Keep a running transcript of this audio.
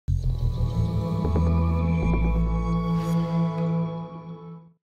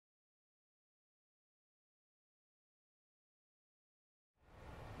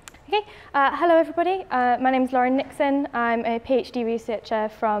Okay, hello everybody. My name is Nixon. I'm a PhD researcher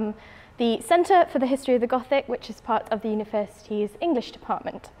from the Centre for the History of the Gothic, which is part of the university's English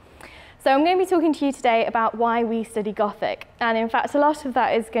department. So I'm going to be talking to you today about why we study Gothic. And in fact, a lot of that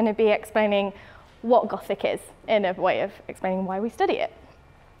is going to be explaining what Gothic is, in a way of explaining why we study it.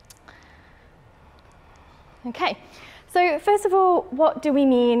 Okay, so first of all, what do we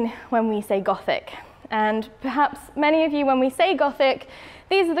mean when we say Gothic? And perhaps many of you, when we say Gothic,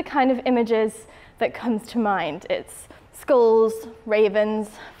 these are the kind of images that comes to mind. It's skulls, ravens,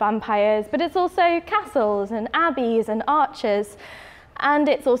 vampires, but it's also castles and abbeys and archers, and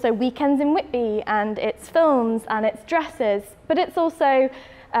it's also weekends in Whitby, and it's films, and it's dresses, but it's also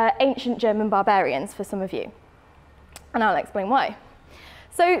ancient German barbarians for some of you. And I'll explain why.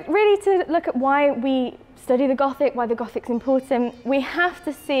 So really, to look at why we study the Gothic, why the Gothic's important, we have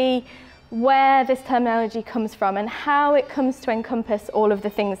to see where this terminology comes from and how it comes to encompass all of the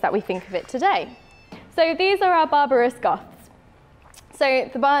things that we think of it today. So these are our barbarous Goths. So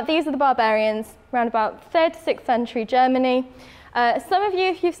these are the barbarians around about 3rd to 6th century Germany. Some of you,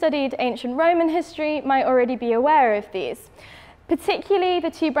 if you've studied ancient Roman history, might already be aware of these. Particularly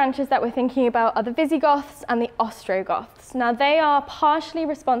the two branches that we're thinking about are the Visigoths and the Ostrogoths. Now they are partially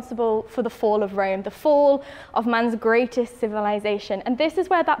responsible for the fall of Rome, the fall of man's greatest civilization. And this is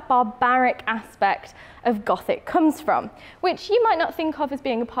where that barbaric aspect of Gothic comes from, which you might not think of as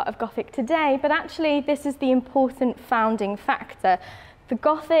being a part of Gothic today, but actually this is the important founding factor. The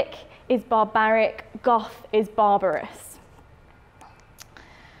Gothic is barbaric, Goth is barbarous.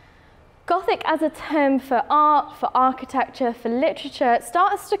 Gothic as a term for art, for architecture, for literature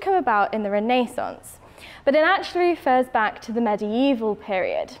starts to come about in the Renaissance, but it actually refers back to the medieval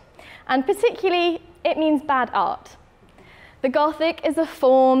period, and particularly it means bad art. The Gothic is a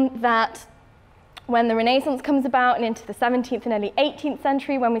form that, when the Renaissance comes about and into the 17th and early 18th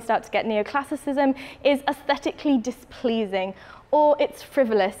century, when we start to get neoclassicism, is aesthetically displeasing, or it's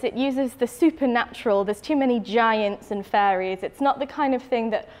frivolous. It uses the supernatural. There's too many giants and fairies. It's not the kind of thing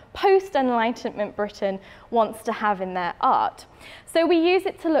that post-Enlightenment Britain wants to have in their art. So we use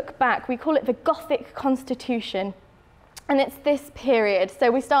it to look back. We call it the Gothic Constitution, and it's this period. So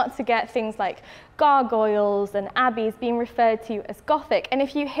we start to get things like gargoyles and abbeys being referred to as Gothic. And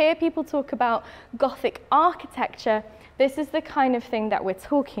if you hear people talk about Gothic architecture, this is the kind of thing that we're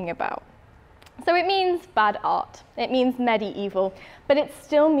talking about. So it means bad art, it means medieval, but it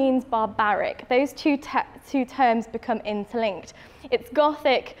still means barbaric. Those two terms become interlinked. It's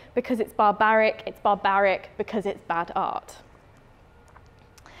Gothic because it's barbaric because it's bad art.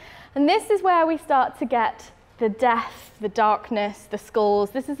 And this is where we start to get the death, the darkness, the skulls.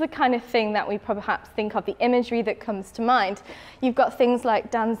 This is the kind of thing that we perhaps think of, the imagery that comes to mind. You've got things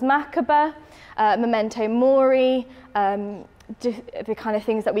like Dan's Macabre, Memento Mori, the kind of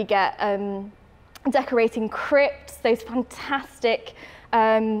things that we get decorating crypts, those fantastic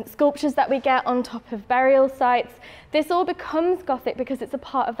sculptures that we get on top of burial sites. This all becomes Gothic because it's a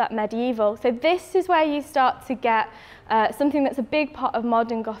part of that medieval. So this is where you start to get something that's a big part of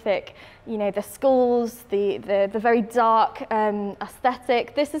modern Gothic, you know, the skulls, the very dark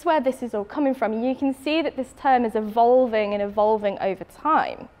aesthetic. This is where this is all coming from. And you can see that this term is evolving and evolving over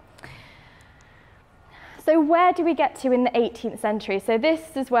time. So where do we get to in the 18th century? So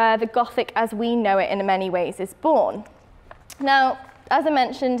this is where the Gothic as we know it in many ways is born. Now, as I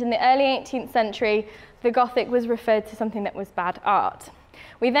mentioned, in the early 18th century, the Gothic was referred to something that was bad art.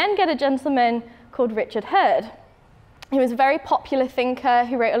 We then get a gentleman called Richard Hurd. He was a very popular thinker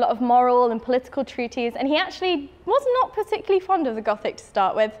who wrote a lot of moral and political treatises, and he actually was not particularly fond of the Gothic to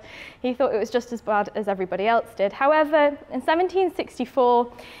start with. He thought it was just as bad as everybody else did. However, in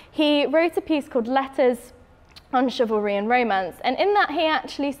 1764, he wrote a piece called Letters on Chivalry and Romance, and in that he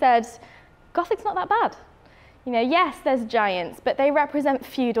actually said, Gothic's not that bad. You know, yes, there's giants, but they represent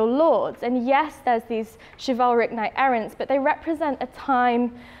feudal lords, and yes, there's these chivalric knight-errants, but they represent a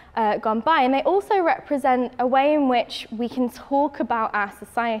time gone by, and they also represent a way in which we can talk about our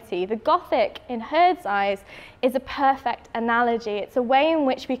society. The Gothic, in Hurd's eyes, is a perfect analogy. It's a way in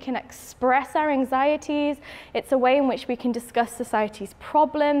which we can express our anxieties. It's a way in which we can discuss society's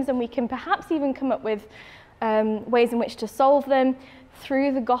problems, and we can perhaps even come up with ways in which to solve them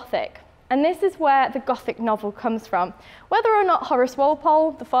through the Gothic. And this is where the Gothic novel comes from. Whether or not Horace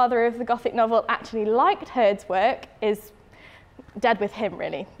Walpole, the father of the Gothic novel, actually liked Hurd's work is dead with him,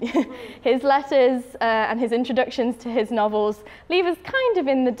 really. His letters and his introductions to his novels leave us kind of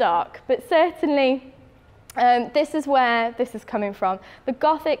in the dark, but certainly this is where this is coming from. The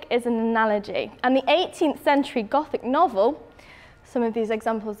Gothic is an analogy, and the 18th century Gothic novel, some of these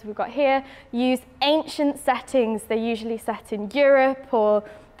examples we've got here, use ancient settings. They're usually set in Europe, or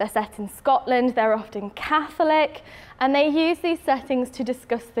They're set in Scotland, they're often Catholic, and they use these settings to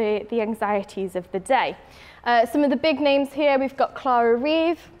discuss the anxieties of the day. Some of the big names here, we've got Clara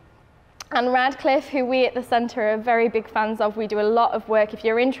Reeve, Anne Radcliffe, who we at the Centre are very big fans of. We do a lot of work. If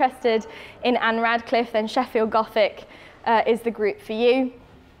you're interested in Anne Radcliffe, then Sheffield Gothic is the group for you.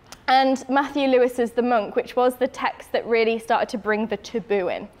 And Matthew Lewis's The Monk, which was the text that really started to bring the taboo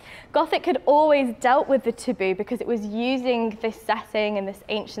in. Gothic had always dealt with the taboo because it was using this setting and this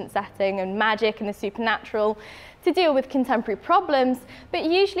ancient setting and magic and the supernatural to deal with contemporary problems, but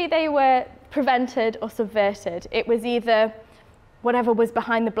usually they were prevented or subverted. It was either whatever was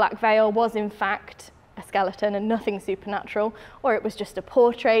behind the black veil was in fact a skeleton and nothing supernatural, or it was just a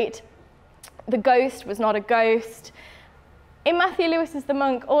portrait. The ghost was not a ghost. In Matthew Lewis's The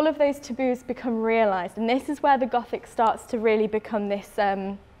Monk, all of those taboos become realised, and this is where the Gothic starts to really become this,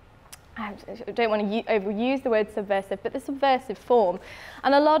 I don't want to overuse the word subversive, but the subversive form.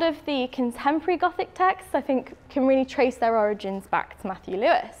 And a lot of the contemporary Gothic texts, I think, can really trace their origins back to Matthew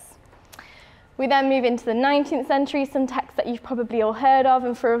Lewis. We then move into the 19th century, some texts that you've probably all heard of,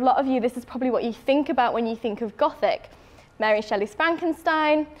 and for a lot of you, this is probably what you think about when you think of Gothic. Mary Shelley's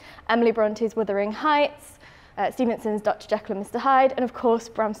Frankenstein, Emily Bronte's Wuthering Heights, Stevenson's Dr. Jekyll and Mr. Hyde, and of course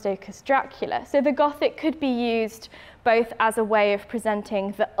Bram Stoker's Dracula. So the Gothic could be used both as a way of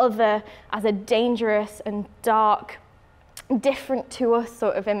presenting the other as a dangerous and dark, different to us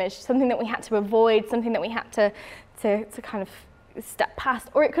sort of image, something that we had to avoid, something that we had to kind of step past.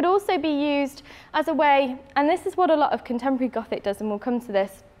 Or it could also be used as a way, and this is what a lot of contemporary Gothic does, and we'll come to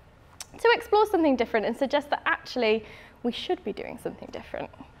this, to explore something different and suggest that actually we should be doing something different.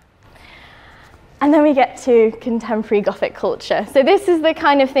 And then we get to contemporary Gothic culture. So this is the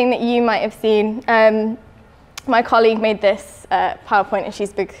kind of thing that you might have seen. My colleague made this PowerPoint, and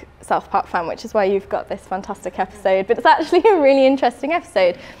she's a big South Park fan, which is why you've got this fantastic episode. But it's actually a really interesting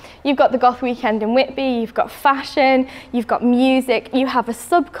episode. You've got the Goth Weekend in Whitby, you've got fashion, you've got music, you have a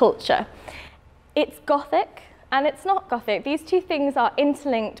subculture. It's Gothic and it's not Gothic. These two things are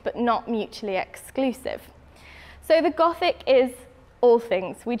interlinked but not mutually exclusive. So the Gothic is all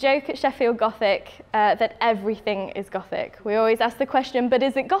things. We joke at Sheffield Gothic that everything is Gothic. We always ask the question, but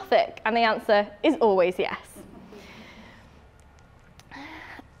is it Gothic? And the answer is always yes.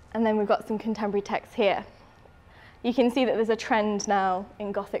 And then we've got some contemporary texts here. You can see that there's a trend now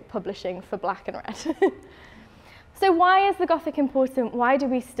in Gothic publishing for black and red. So why is the Gothic important? Why do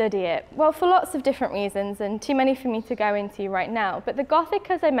we study it? Well, for lots of different reasons, and too many for me to go into right now. But the Gothic,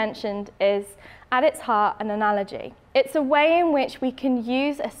 as I mentioned, is at its heart an analogy. It's a way in which we can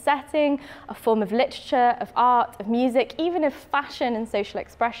use a setting, a form of literature, of art, of music, even of fashion and social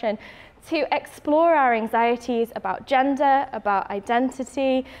expression, to explore our anxieties about gender, about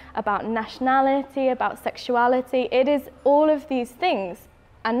identity, about nationality, about sexuality. It is all of these things,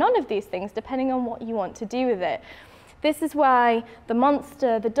 and none of these things, depending on what you want to do with it. This is why the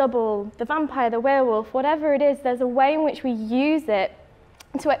monster, the double, the vampire, the werewolf, whatever it is, there's a way in which we use it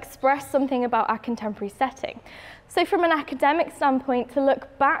to express something about our contemporary setting. So from an academic standpoint, to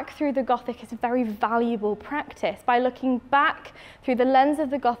look back through the Gothic is a very valuable practice. By looking back through the lens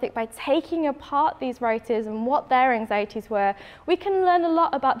of the Gothic, by taking apart these writers and what their anxieties were, we can learn a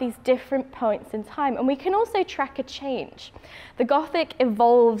lot about these different points in time, and we can also track a change. The Gothic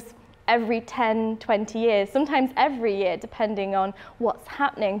evolves every 10, 20 years, sometimes every year, depending on what's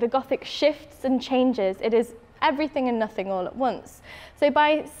happening. The Gothic shifts and changes. It is everything and nothing all at once. So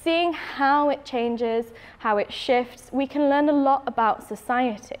by seeing how it changes, how it shifts, we can learn a lot about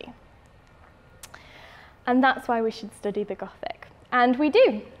society. And that's why we should study the Gothic. And we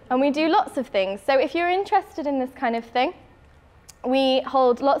do lots of things. So if you're interested in this kind of thing, we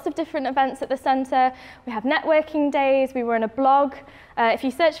hold lots of different events at the centre. We have networking days, we run a blog. If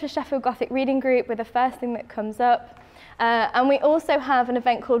you search for Sheffield Gothic Reading Group, we're the first thing that comes up. And we also have an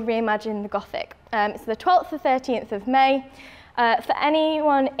event called Reimagine the Gothic. It's the 12th to 13th of May. For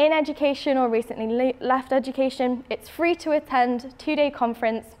anyone in education or recently left education, it's free to attend, 2-day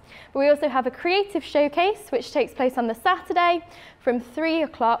conference. But we also have a creative showcase, which takes place on the Saturday from 3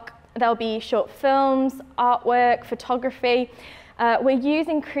 o'clock. There'll be short films, artwork, photography. We're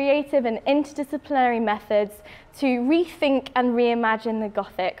using creative and interdisciplinary methods to rethink and reimagine the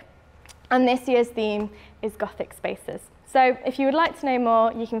Gothic. And this year's theme is Gothic Spaces. So if you would like to know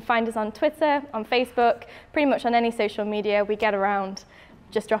more, you can find us on Twitter, on Facebook, pretty much on any social media. We get around.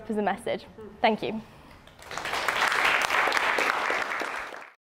 Just drop us a message. Thank you.